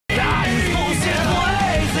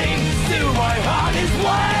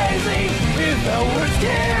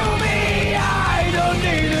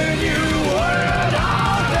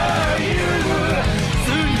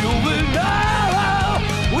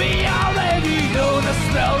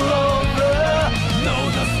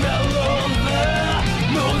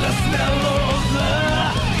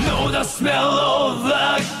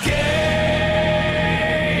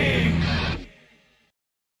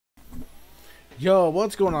Yo,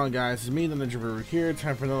 what's going on, guys? It's me, the Ninja Brewer here.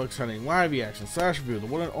 Time for another exciting live reaction / review of the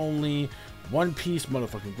one and only One Piece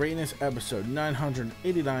motherfucking greatness, episode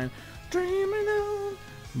 989. Dreaming on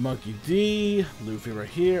Monkey D, Luffy right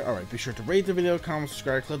here. Alright, be sure to rate the video, comment,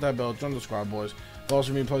 subscribe, click that bell, join the squad, boys. Follow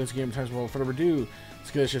me playing this game times. Without further ado, let's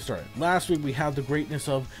get this shit started. Last week we had the greatness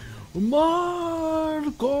of Marco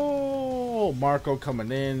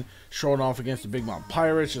coming in, showing off against the Big Mom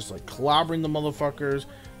Pirates, just like clobbering the motherfuckers,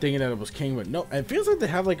 thinking that it was King, but no, it feels like they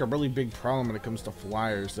have like a really big problem when it comes to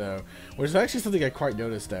flyers though, which is actually something I quite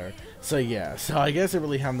noticed there. So yeah, so I guess they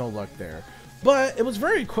really have no luck there. But it was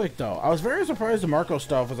very quick though. I was very surprised the Marco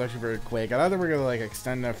stuff was actually very quick. I thought they were gonna like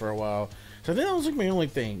extend that for a while. So I think that was like my only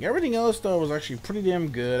thing. Everything else though was actually pretty damn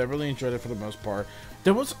good. I really enjoyed it for the most part.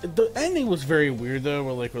 The ending was very weird though,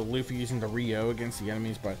 where like with Luffy using the Rio against the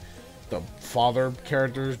enemies, but the father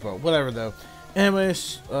characters, but whatever though.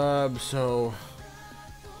 Anyways, so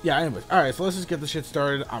yeah, anyways, alright, so let's just get the shit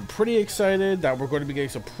started. I'm pretty excited that we're going to be getting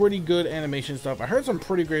some pretty good animation stuff. I heard some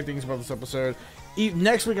pretty great things about this episode.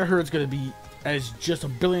 Next week I heard it's going to be, as just a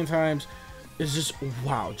billion times, it's just,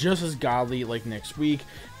 wow, just as godly like next week.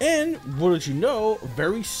 And what did you know,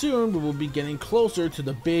 very soon we will be getting closer to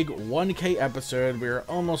the big 1K episode. We are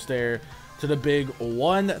almost there to the big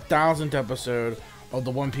 1000th episode of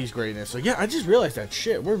the One Piece greatness. So yeah, I just realized that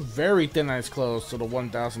shit, we're very thin ice close to the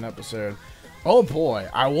 1000th episode. Oh boy,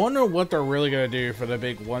 I wonder what they're really gonna do for the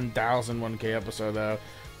big 1000 1K episode though.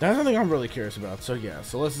 That's something I'm really curious about. So yeah,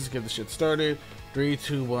 so let's just get the shit started. 3,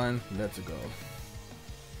 2, 1, let's go.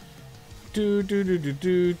 Do do do do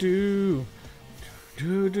do do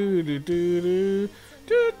do do do do do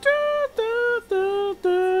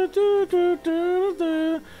do do do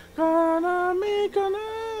do.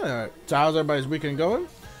 Alright, so how's everybody's weekend going?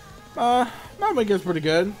 My weekend's pretty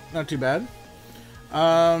good, not too bad.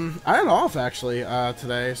 I had off actually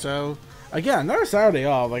today, so again, another Saturday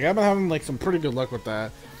off. Like I've been having like some pretty good luck with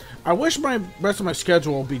that. I wish my rest of my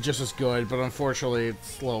schedule would be just as good, but unfortunately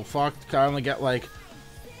it's a little fucked. I only get like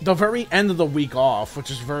the very end of the week off, which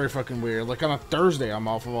is very fucking weird. Like on a Thursday I'm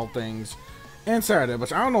off of all things, and Saturday,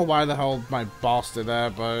 which I don't know why the hell my boss did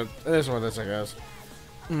that, but it is what it is, I guess.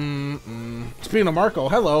 Speaking of Marco,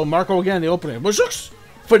 hello, Marco again, the opening, which looks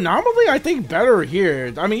phenomenally, I think, better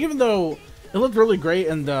here. I mean, even though it looked really great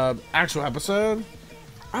in the actual episode,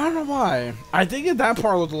 I don't know why. I think that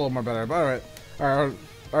part looked a little more better, but alright,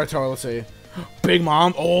 Tori, let's see. Big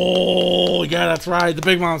Mom, oh, yeah, that's right, the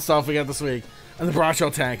Big Mom stuff we got this week. And the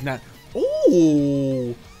Bracho tank, not,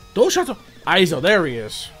 ooh, those shots are, Aizo, there he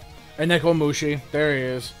is. And Nekomushi, there he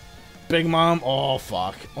is. Big Mom, oh,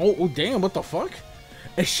 fuck. Oh, damn, what the fuck?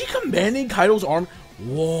 Is she commanding Kaido's arm?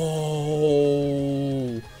 Whoa.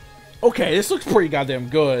 Okay, this looks pretty goddamn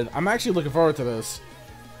good. I'm actually looking forward to this.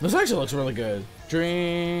 This actually looks really good.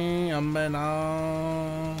 Dreaming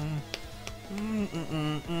on.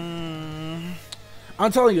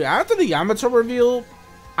 I'm telling you, after the Yamato reveal,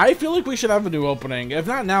 I feel like we should have a new opening. If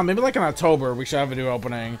not now, maybe like in October, we should have a new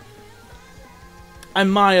opening. In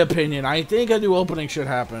my opinion, I think a new opening should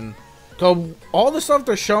happen. So all the stuff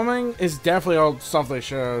they're showing is definitely all the stuff they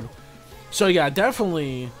showed. So yeah,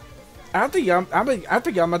 definitely. After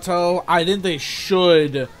Yamato, I think they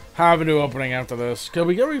should have a new opening after this. Because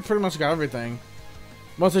we pretty much got everything.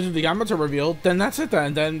 Once they do the Yamato reveal, then that's it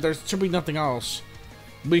then. Then there should be nothing else.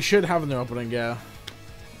 We should have a new opening, yeah.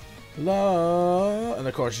 And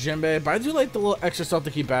of course, Jinbei. But I do like the little extra stuff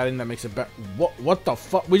to keep adding that makes it better. What the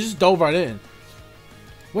fuck? We just dove right in.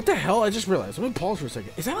 What the hell? I just realized. Let me pause for a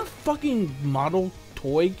second. Is that a fucking model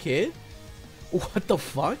toy kid? What the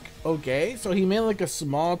fuck? Okay, so he made like a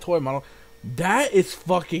small toy model. That is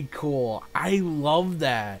fucking cool. I love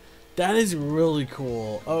that. That is really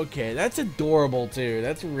cool. Okay, that's adorable too.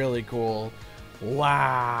 That's really cool.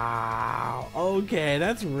 Wow. Okay,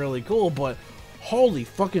 that's really cool, but holy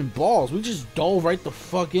fucking balls. We just dove right the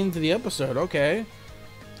fuck into the episode. Okay.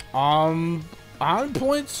 On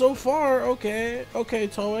point so far. Okay. Okay,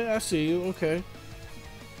 Toei, I see you. Okay.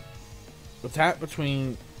 The tack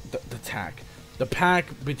between the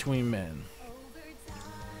pack between men.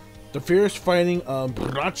 The fierce fighting of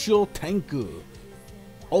Bracho Tenku.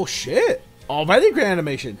 Oh shit! Already great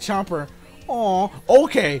animation. Chopper. Oh,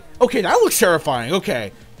 okay. Okay, that looks terrifying.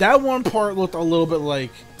 Okay, that one part looked a little bit like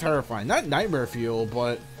terrifying. Not nightmare fuel,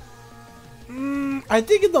 but I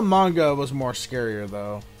think in the manga it was more scarier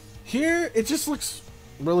though. Here, it just looks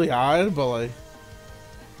really odd, but like,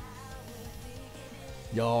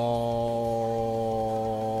 yo,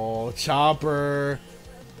 Chopper.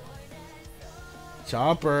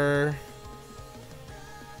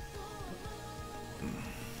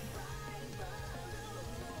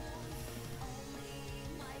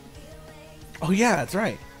 Oh yeah, that's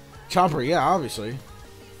right. Chopper, yeah, obviously.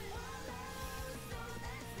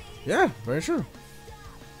 Yeah, very true.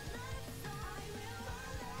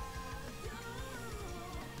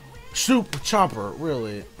 Super Chopper,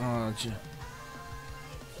 really?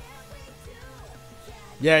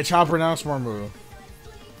 Yeah, Chopper now, smart move.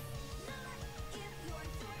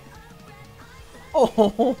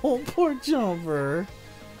 Oh, poor Chopper.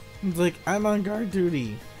 It's like, I'm on guard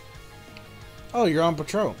duty. Oh, you're on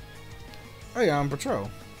patrol. Oh, you're on patrol.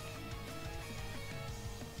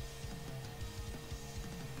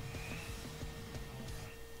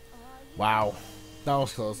 Wow. That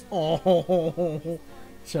was close. Oh,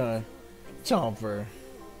 Chopper.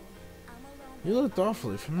 You looked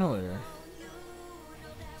awfully familiar.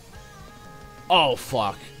 Oh,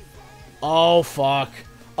 fuck. Oh, fuck.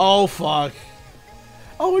 Oh, fuck.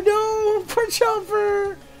 Oh, no. Poor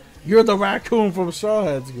Chopper. You're the raccoon from Straw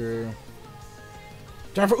Hats, girl.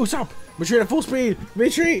 Chopper, Usopp. Retreat at full speed.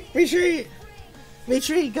 Retreat. Retreat.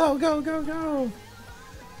 Retreat. Go, go, go, go.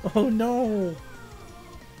 Oh, no.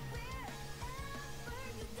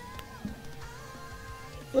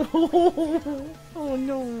 Oh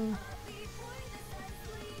no.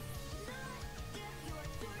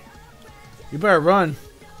 You better run.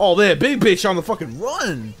 Oh, they had big bitch on the fucking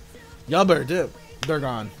run. Y'all better dip. They're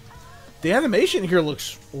gone. The animation here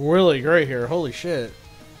looks really great here. Holy shit.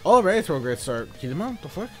 Already throw a great start. Kidama? The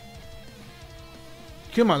fuck?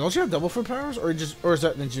 Come on, don't you have double foot powers? Or is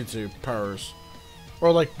that ninjutsu powers?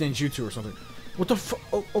 Or like ninjutsu or something. What the fuck?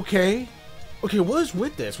 Oh, okay. Okay, what is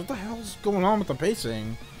with this? What the hell's going on with the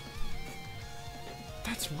pacing?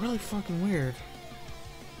 That's really fucking weird.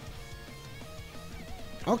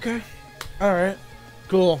 Okay. Alright.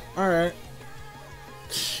 Cool. Alright.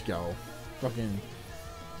 Go. Fucking.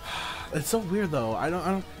 It's so weird though. I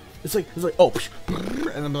don't it's like oh,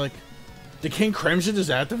 and I'm like, did King Crimson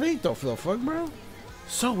just activate? The fuck, bro?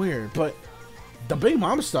 So weird. But the Big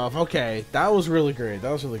Mom stuff, okay, that was really great.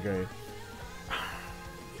 That was really great.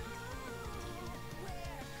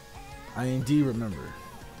 I indeed remember.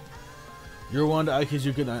 You're one to IQ's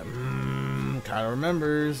you could not. Kinda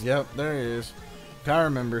remembers. Yep, there he is. Kinda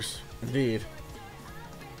remembers. Indeed.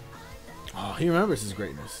 Oh, he remembers his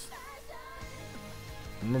greatness.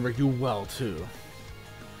 I remember you well, too.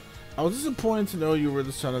 I was disappointed to know you were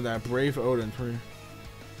the son of that brave Odin.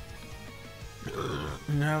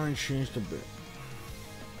 You haven't changed a bit.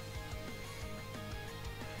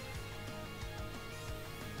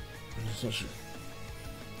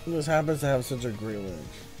 He just happens to have such a great lineage.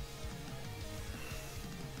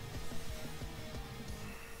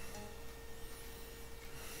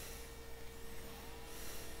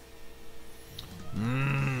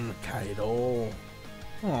 Kaido.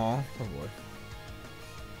 Aw, poor boy.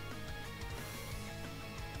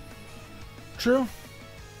 True.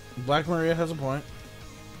 Black Maria has a point.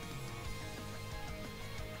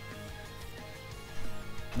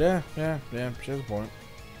 Yeah, she has a point.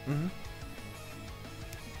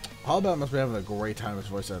 All About must be having a great time as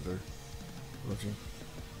voice actor.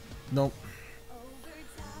 Nope.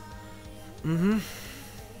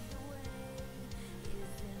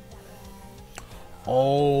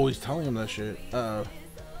 Oh, he's telling him that shit.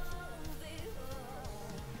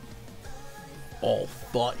 Oh,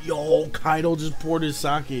 fuck. Yo, Kaido just poured his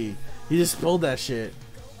sake. He just spilled that shit.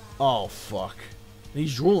 Oh, fuck.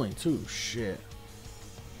 He's drooling, too. Shit.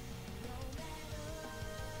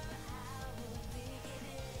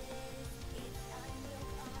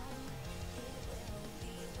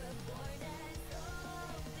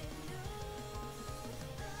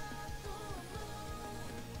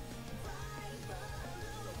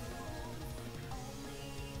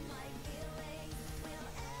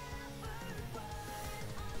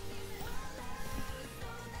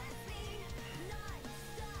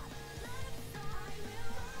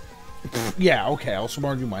 Yeah, okay, I'll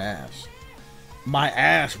smart you my ass. My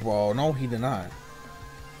ass, bro. No, he did not.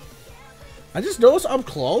 I just noticed up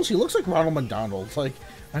close, he looks like Ronald McDonald. Like,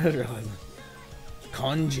 I just realized.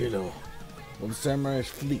 Kanjiro. Well, the samurai's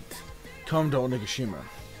fleet. Come to Onigashima.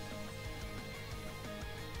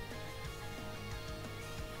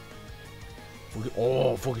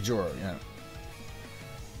 Oh, Fukijura, yeah.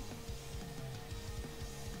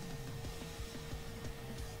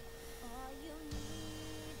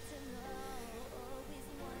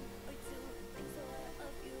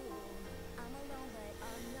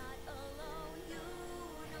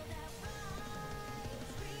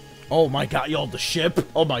 Oh my god, yo, the ship?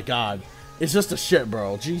 Oh my god. It's just a ship,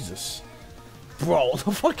 bro. Jesus. Bro,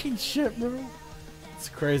 the fucking ship, bro. It's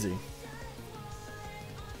crazy.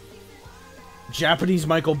 Japanese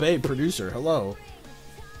Michael Bay, producer. Hello.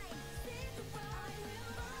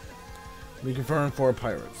 We confirm 4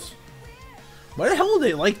 pirates. Why the hell do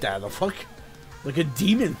they like that? The fuck? Like a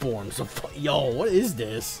demon forms. Yo, what is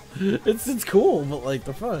this? It's cool, but like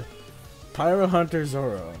the fuck. Pirate Hunter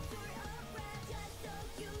Zoro.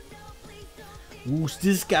 Who's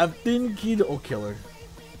this Captain Kid? Oh, killer.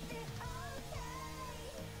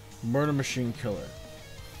 Murder Machine Killer.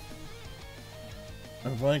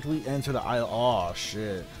 And blankly enter the isle. Oh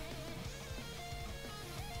shit.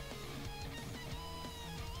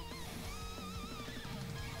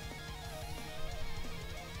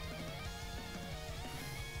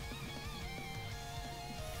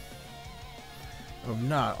 I'm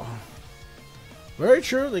not. Oh. Very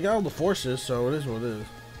true. They got all the forces, so it is what it is.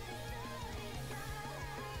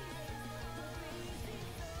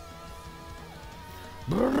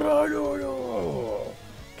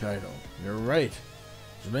 Kaido, you're right.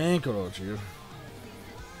 You.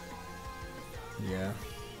 Yeah.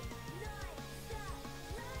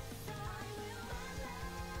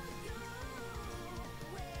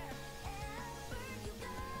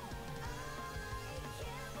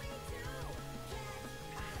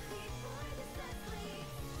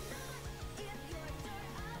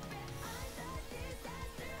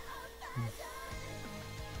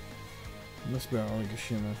 Must be on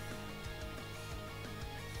Gashima.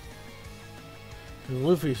 Cause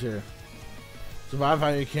Luffy's here. Survive how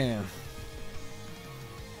you can.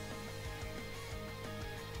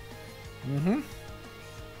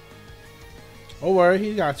 Oh, worry,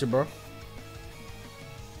 he got you, bro.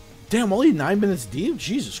 Damn, only 9 minutes deep?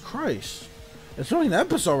 Jesus Christ. It's only an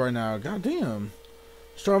episode right now. God damn.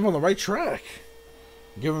 Start on the right track.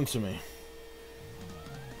 Give them to me.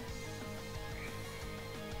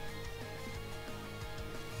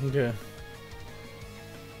 Okay.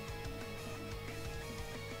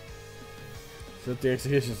 Set the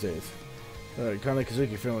execution stage. Alright, Kana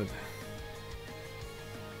Kazuki feeling it.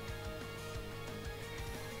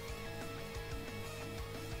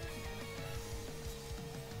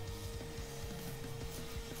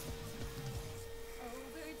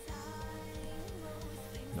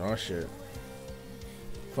 Oh shit.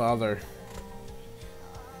 Father.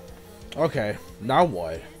 Okay, now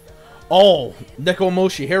what? Oh,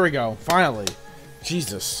 Nekomoshi, here we go. Finally.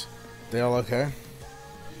 Jesus. They all okay?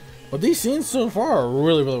 But these scenes so far are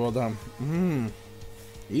really, really well done.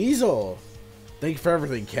 Easel. Thank you for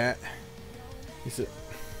everything, Cat. He said.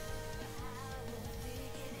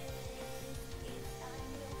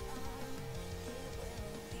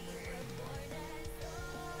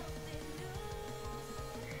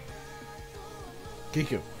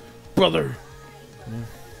 Kiku. Brother. Yeah.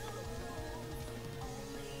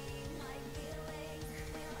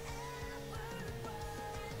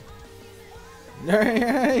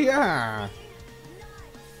 Yeah.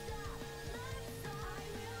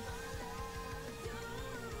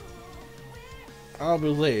 I'll be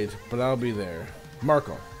late, but I'll be there.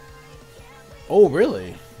 Marco. Oh,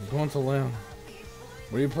 really? I'm going to land.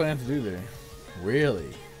 What do you plan to do there? Really?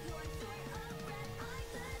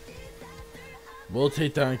 We'll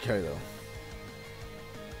take down Kaido.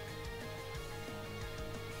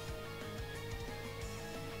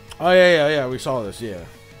 Oh, yeah. We saw this, yeah.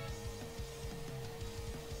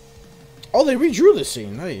 Oh, they redrew this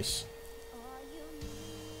scene. Nice.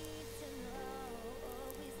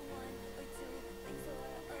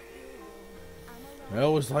 I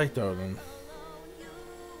always liked Odin.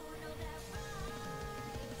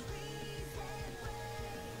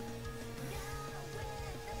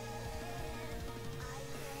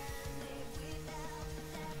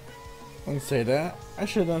 I wouldn't say that. I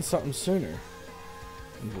should have done something sooner.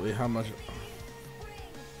 I can't believe how much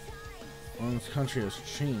this country has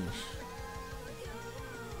changed.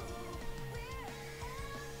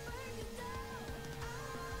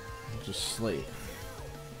 Just slate.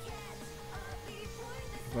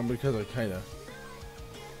 Not because of Kaido.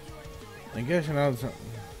 I guess you know something.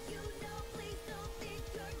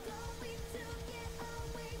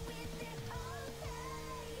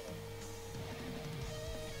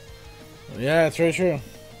 Yeah, it's very true.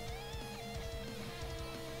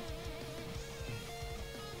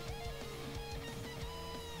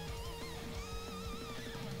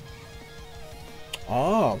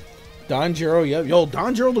 Oh, Danjiro, yep. Yo,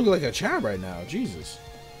 Danjiro look like a champ right now. Jesus.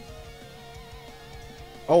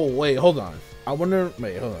 Oh, wait, hold on. I wonder.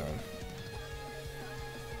 Wait, hold on.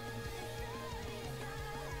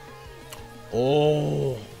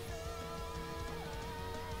 Oh.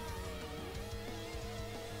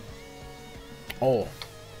 Oh.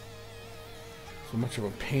 So much of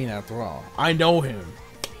a pain after all. I know him.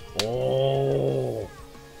 Oh.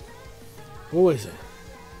 Who is it?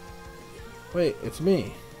 Wait, it's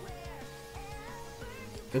me.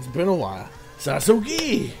 It's been a while.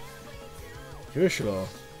 Sasuke! Kirishiro,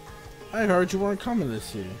 I heard you weren't coming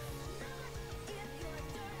this year.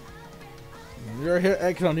 You're here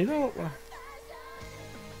at CANON, you know?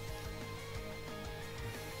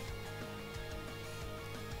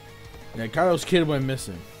 Yeah, Kaido's kid went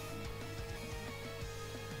missing.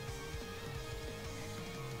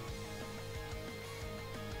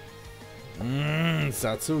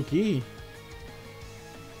 Satsuki.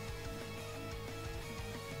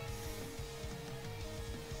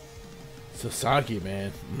 Sasaki,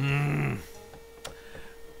 man.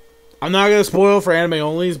 I'm not gonna spoil for anime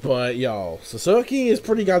onlys, but yo, Sasaki is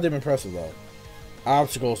pretty goddamn impressive though.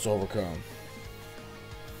 Obstacles to overcome.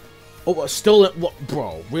 Oh, still, what,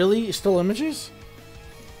 bro? Really? Still images?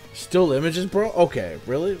 Still images, bro? Okay,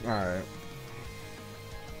 really? All right.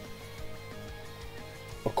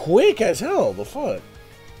 Quick as hell. The fuck?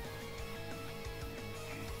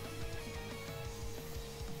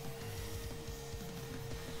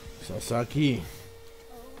 Sasaki.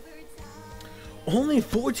 Only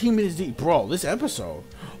 14 minutes deep, bro. This episode.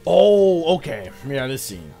 Oh, okay. Yeah, this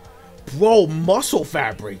scene, bro. Muscle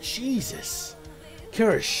fabric. Jesus.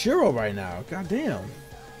 Kirishiro right now. Goddamn.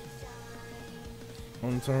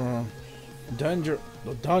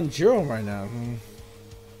 Danjiro right now.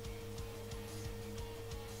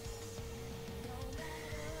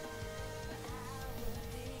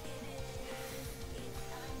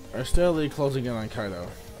 Are steadily closing in on Kaido.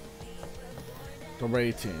 The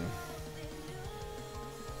raid team.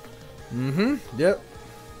 Yep.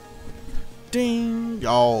 Ding.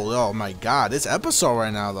 Oh my god. This episode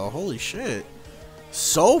right now though. Holy shit.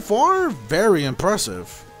 So far, very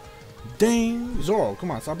impressive. Ding. Zoro,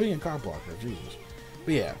 come on, stop being a cock blocker. Jesus.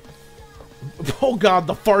 But yeah. Oh god,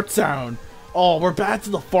 the fart sound. Oh, we're back to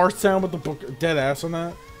the fart sound with the book dead ass on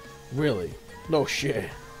that? Really? No shit.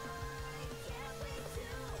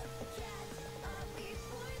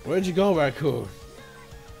 Where'd you go, Raccoon?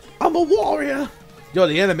 I'm a warrior! Yo,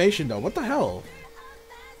 the animation though, what the hell?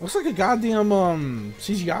 Looks like a goddamn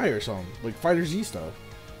CGI or something. Like Fighter Z stuff.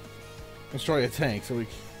 Destroy a tank so we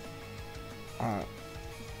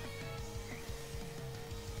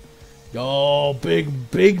yo, big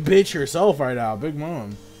bitch yourself right now, big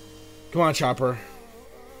mom. Come on, Chopper.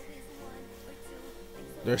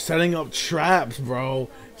 They're setting up traps, bro.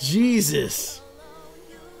 Jesus.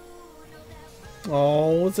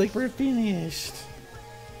 Oh, it's like we're finished.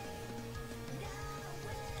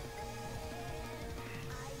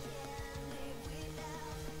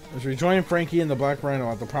 Let's rejoin Frankie and the Black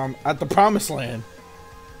Rhino at the Promised Land.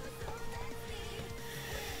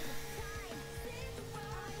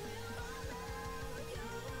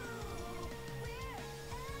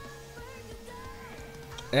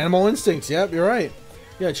 Animal instincts. Yep, you're right.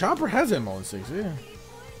 Yeah, Chopper has animal instincts. Yeah.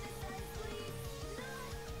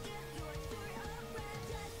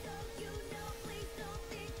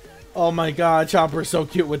 Oh my God, Chopper's so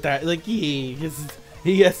cute with that. Like he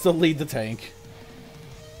has to lead the tank.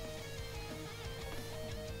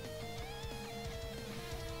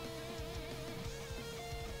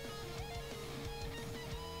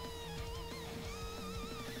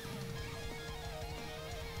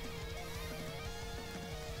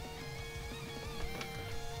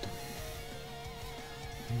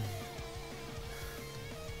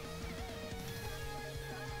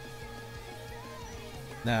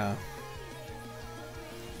 Now,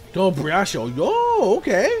 go Briasho. Yo,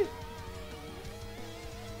 okay.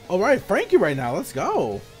 All right, Frankie right now. Let's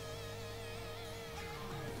go.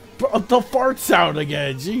 Bro, the fart sound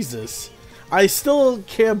again. Jesus. I still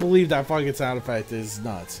can't believe that fucking sound effect is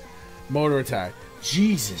nuts. Motor attack.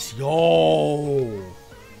 Jesus. Yo.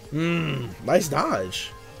 Nice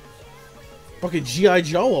dodge. Fucking G.I.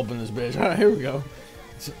 Joe up in this bitch. All right, here we go.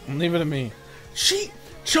 Leave it to me.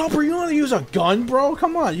 Chopper, you want to use a gun, bro?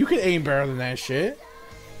 Come on, you can aim better than that shit.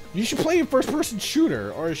 You should play a first-person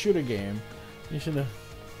shooter or a shooter game. You should have.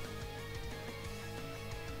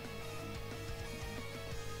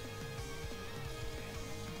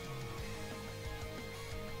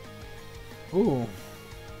 Ooh.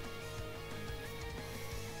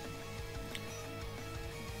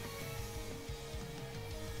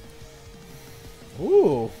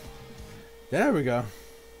 Ooh. There we go.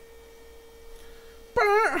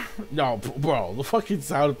 No, bro, the fucking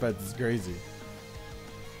sound effect is crazy.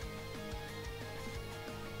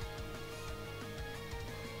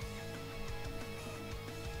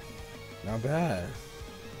 Not bad.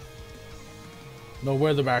 Know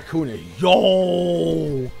where the raccoon is.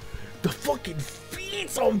 Yo! The fucking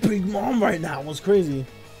feet on Big Mom right now was crazy.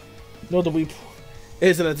 No, the weep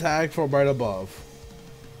is an attack from right above.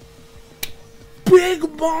 Big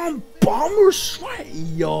Big Mom Bomber Sweat.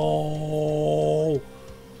 Yo.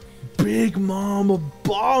 Big Mama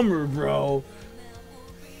Bomber, bro.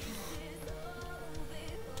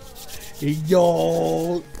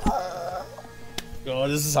 Yo. Oh,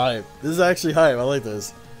 this is hype. This is actually hype. I like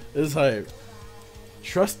this. This is hype.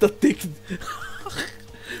 Trust the thickness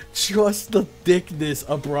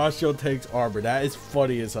of Brasio Tank's armor. That is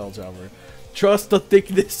funny as hell, Jobber. Trust the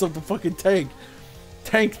thickness of the fucking tank.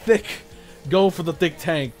 Tank thick. Go for the thick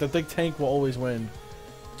tank. The thick tank will always win.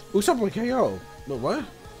 Usopp with KO. But what?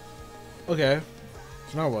 Okay.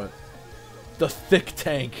 So now what? The thick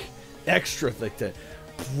tank. Extra thick tank.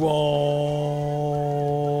 Bro.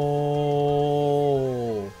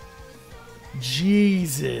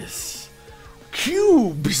 Jesus.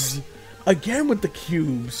 Cubes. Again with the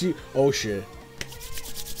cubes. Oh shit.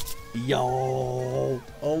 Yo.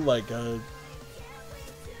 Oh my god.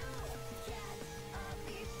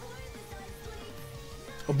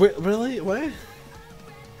 Really? What?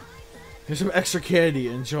 Here's some extra candy.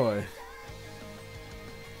 Enjoy.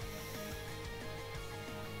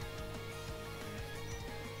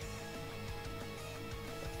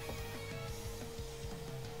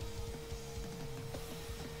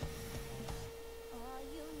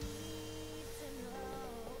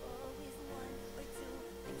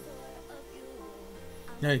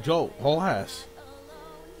 Hey, Joe, whole ass.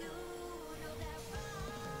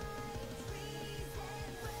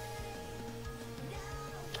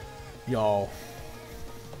 Y'all.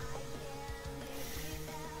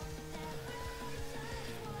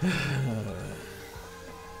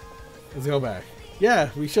 Let's go back. Yeah,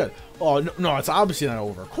 we should. Oh, no, no, it's obviously not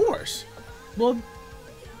over. Of course. Well, of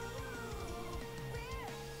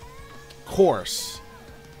course.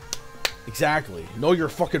 Exactly. Know your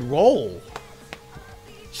fucking role.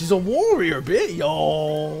 She's a warrior, bitch.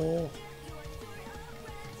 Yo.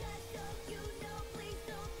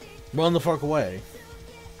 Run the fuck away.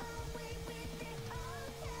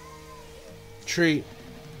 Treat.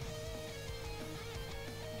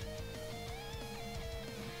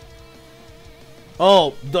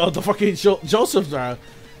 Oh, the fucking Joseph's now.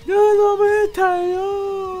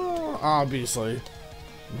 Obviously.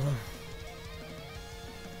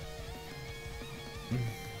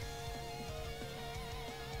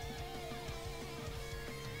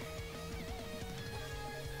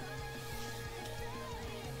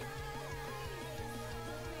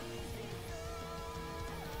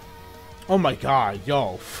 Oh my god,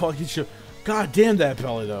 yo, fucking shit. God damn that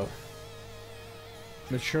belly though.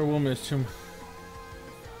 Mature woman is too.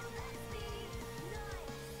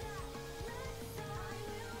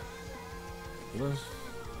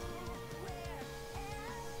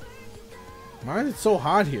 Why is it so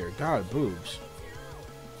hot here? God, boobs.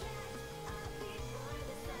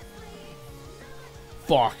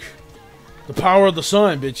 Fuck. The power of the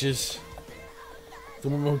sun, bitches. The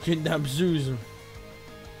one who kidnapped Zeus.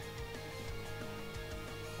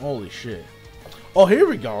 Holy shit. Oh, here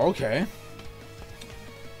we go. Okay.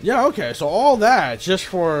 Yeah, okay. So all that just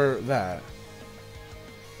for that.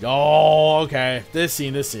 Oh, okay. This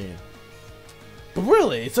scene. But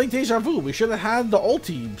really, it's like deja vu. We should have had the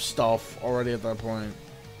ulti stuff already at that point.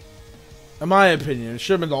 In my opinion, it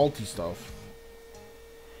should have been the ulti stuff.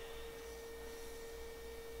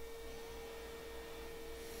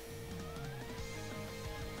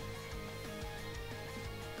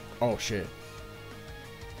 Oh, shit.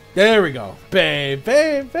 There we go. Babe.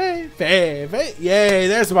 Yay,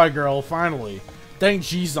 there's my girl, finally. Thank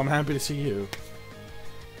Jesus, I'm happy to see you.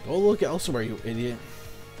 Go look elsewhere, you idiot.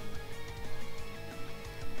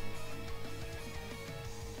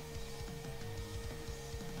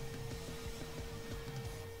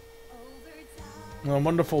 Oh,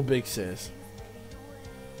 wonderful big sis.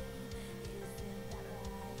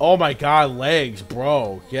 Oh my god, legs,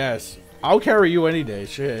 bro. Yes. I'll carry you any day,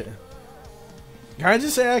 shit. Can I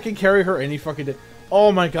just say I can carry her any fucking day?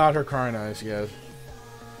 Oh my god, her crying eyes, yes.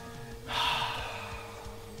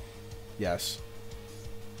 Yes.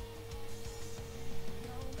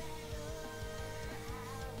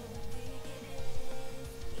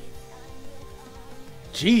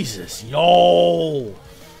 Jesus, yo.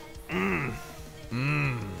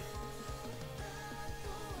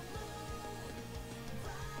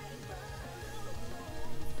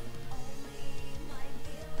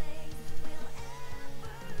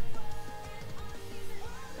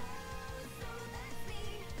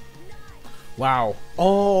 Wow.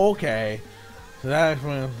 Oh, okay. So that's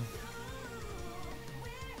when.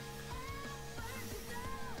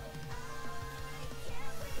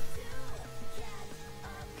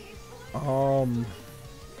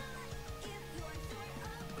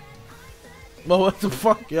 Well, what the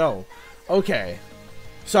fuck, yo? Okay.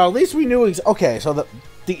 So at least we knew. Okay, so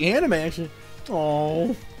the anime actually.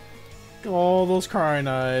 Oh, those crying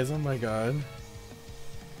eyes. Oh my god.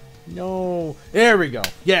 No. There we go.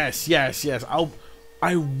 Yes.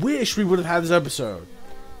 I wish we would have had this episode.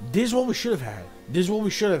 This is what we should have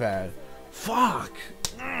had. Fuck.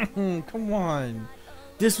 Come on.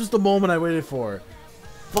 This was the moment I waited for.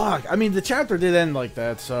 Fuck. I mean, the chapter did end like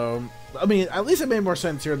that, so... I mean, at least it made more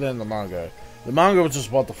sense here than the manga. The manga was just,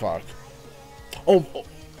 what the fuck. Oh.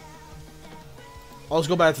 Let's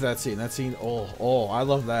go back to that scene. Oh, I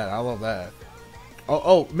love that.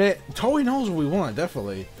 Oh, man. Toei knows what we want,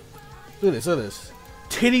 definitely. Look at this.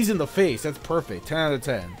 Titties in the face. That's perfect. 10 out of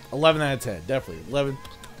 10. 11 out of 10. Definitely.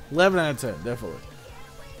 11 out of 10. Definitely.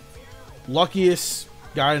 Luckiest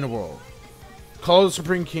guy in the world. Call the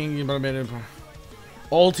Supreme King.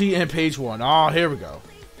 ULTI and page 1. Oh, here we go.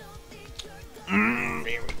 Here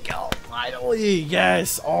we go. Finally.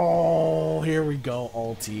 Yes. Oh, here we go,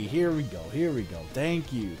 ULTI. Here we go.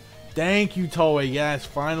 Thank you, Toei. Yes,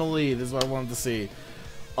 finally. This is what I wanted to see.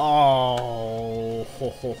 Oh,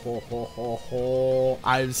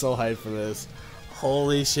 I'm so hyped for this.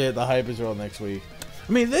 Holy shit, the hype is real next week.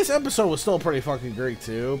 I mean, this episode was still pretty fucking great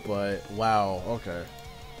too, but wow, okay.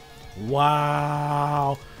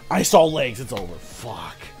 Wow. I saw legs, it's over.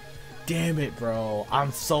 Fuck. Damn it, bro.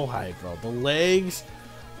 I'm so hyped, bro. The legs.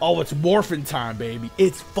 Oh, it's morphin' time, baby.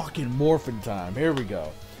 It's fucking morphin' time. Here we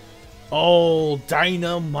go. Oh,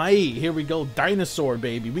 dynamite. Here we go. Dinosaur,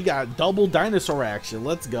 baby. We got double dinosaur action.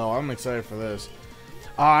 Let's go. I'm excited for this.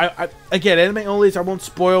 Again, anime only, so I won't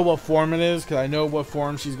spoil what form it is, because I know what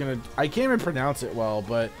form she's going to... I can't even pronounce it well,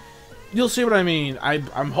 but you'll see what I mean.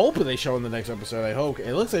 I'm hoping they show in the next episode. I hope.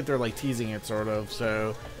 It looks like they're, like, teasing it, sort of.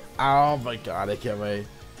 So, oh, my God. I can't wait.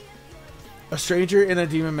 A stranger in a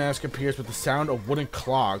demon mask appears with the sound of wooden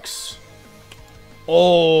clocks.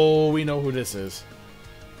 Oh, we know who this is.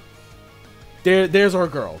 There's our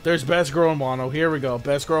girl. There's Best Girl in Wano. Here we go.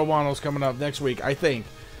 Best Girl in Wano's coming up next week, I think.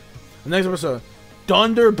 The next episode.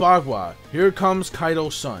 Thunder Bagua. Here comes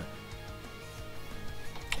Kaido's son.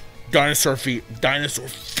 Dinosaur feet. Dinosaur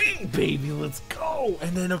feet, baby. Let's go.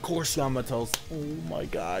 And then, of course, Yamato's. Oh, my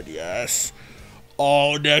God. Yes.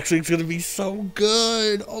 Oh, next week's going to be so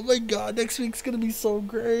good. Oh, my God. Next week's going to be so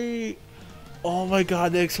great. Oh, my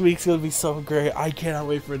God. Next week's going to be so great. I cannot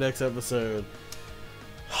wait for the next episode.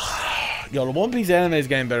 Yo, the One Piece anime is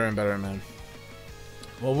getting better and better, man.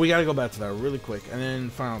 Well, we gotta go back to that really quick. And then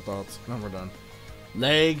final thoughts. Then we're done.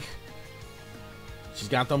 Leg. She's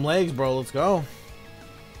got them legs, bro. Let's go.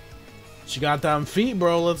 She got them feet,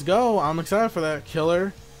 bro. Let's go. I'm excited for that.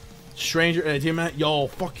 Killer. Stranger. Yo,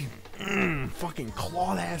 fucking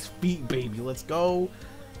clawed-ass feet, baby. Let's go.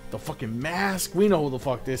 The fucking mask. We know who the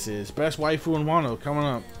fuck this is. Best waifu in Wano coming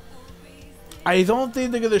up. I don't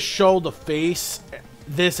think they're gonna show the face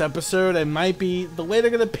this episode. It might be the way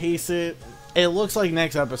they're gonna pace it. It looks like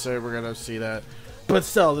next episode we're gonna see that, but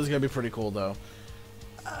still, this is gonna be pretty cool though.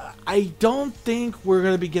 I don't think we're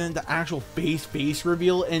gonna be getting the actual face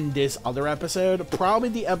reveal in this other episode. Probably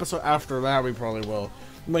the episode after that we probably will,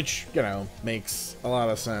 which, you know, makes a lot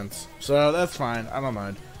of sense. So that's fine. I don't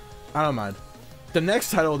mind. The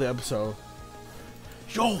next title of the episode.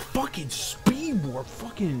 Yo, fucking speed warp,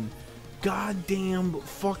 fucking goddamn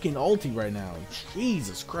fucking ULTI right now.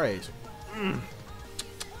 Jesus Christ.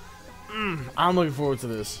 I'm looking forward to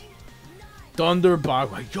this. Thunder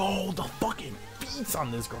Bagua. Yo, the fucking feats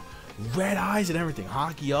on this girl. Red eyes and everything.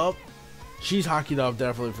 Hockey up. She's hockeyed up,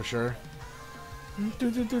 definitely, for sure.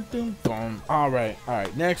 Boom.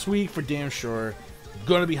 Alright. Next week, for damn sure.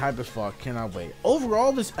 Gonna be hype as fuck. Cannot wait.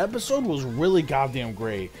 Overall, this episode was really goddamn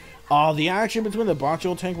great. The action between the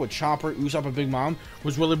Bancho tank with Chopper, Usopp, and Big Mom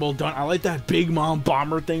was really well done. I like that Big Mom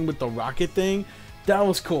bomber thing with the rocket thing. That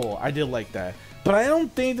was cool. I did like that. But I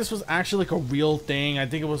don't think this was actually like a real thing. I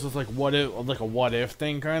think it was just like a what if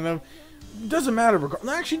thing, kind of. Doesn't matter.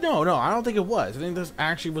 Actually, no. I don't think it was. I think this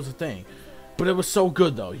actually was a thing. But it was so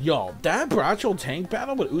good though. Yo, that Bancho tank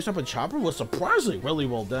battle with Usopp and Chopper was surprisingly really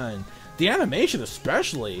well done. The animation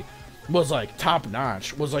especially was like top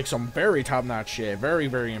notch. Was like some very top notch shit. Very,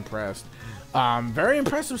 very impressed. Very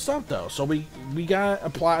impressive stuff though. So we got a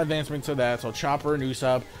plot advancement to that. So Chopper and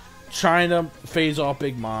Usopp trying to phase off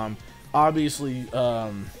Big Mom. Obviously,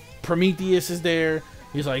 Prometheus is there.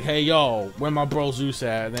 He's like, hey, yo, where my bro Zeus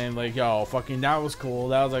at? And then, like, yo, fucking, that was cool.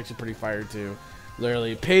 That was actually pretty fire, too.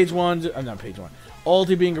 Literally, not page one.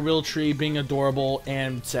 ULTI being a real tree, being adorable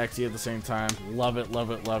and sexy at the same time. Love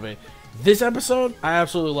it. This episode, I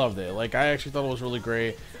absolutely loved it. Like, I actually thought it was really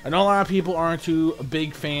great. I know a lot of people aren't too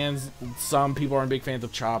big fans. Some people aren't big fans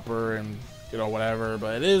of Chopper and, you know, whatever.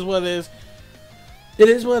 But it is what it is. It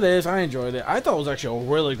is what it is. I enjoyed it. I thought it was actually a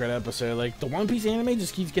really great episode. Like, the One Piece anime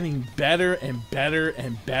just keeps getting better and better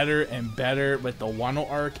and better and better with the Wano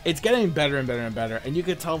arc. It's getting better and better and better. And you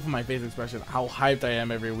can tell from my face expression how hyped I am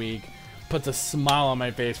every week. Puts a smile on my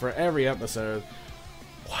face for every episode.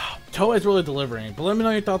 Wow. Toei's really delivering. But let me know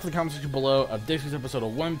your thoughts in the comment section below of this week's episode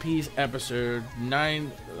of One Piece, episode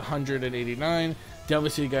 989. Definitely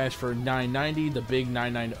see you guys for 990, the big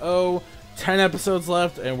 990. 10 episodes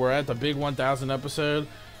left, and we're at the big 1000 episode.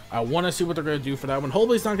 I want to see what they're going to do for that one.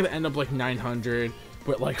 Hopefully it's not going to end up like 900,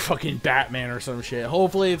 but like fucking Batman or some shit.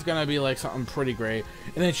 Hopefully it's going to be like something pretty great.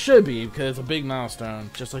 And it should be, because it's a big milestone,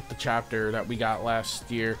 just like the chapter that we got last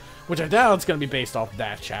year, which I doubt it's going to be based off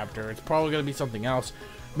that chapter. It's probably going to be something else.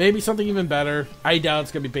 Maybe something even better. I doubt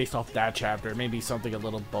it's going to be based off that chapter. Maybe something a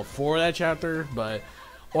little before that chapter, but...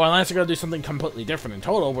 Or unless they're going to do something completely different in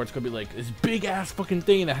total, where it's going to be like this big-ass fucking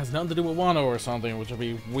thing that has nothing to do with Wano or something, which will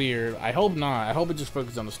be weird. I hope not. I hope it just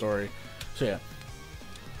focuses on the story. So, yeah.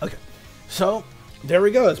 Okay. So, there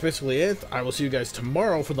we go. That's basically it. I will see you guys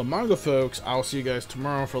tomorrow for the manga, folks. I'll see you guys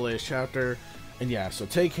tomorrow for the latest chapter. And, yeah, so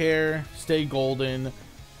take care. Stay golden.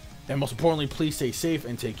 And most importantly, please stay safe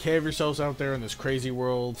and take care of yourselves out there in this crazy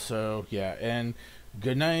world. So, yeah. And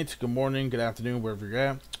good night, good morning, good afternoon, wherever you're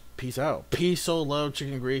at. Peace out. Peace, soul, love,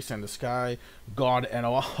 chicken grease, and the sky. God and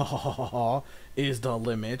all is the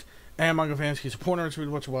limit. And manga fans, keep supporting us, read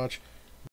what you watch.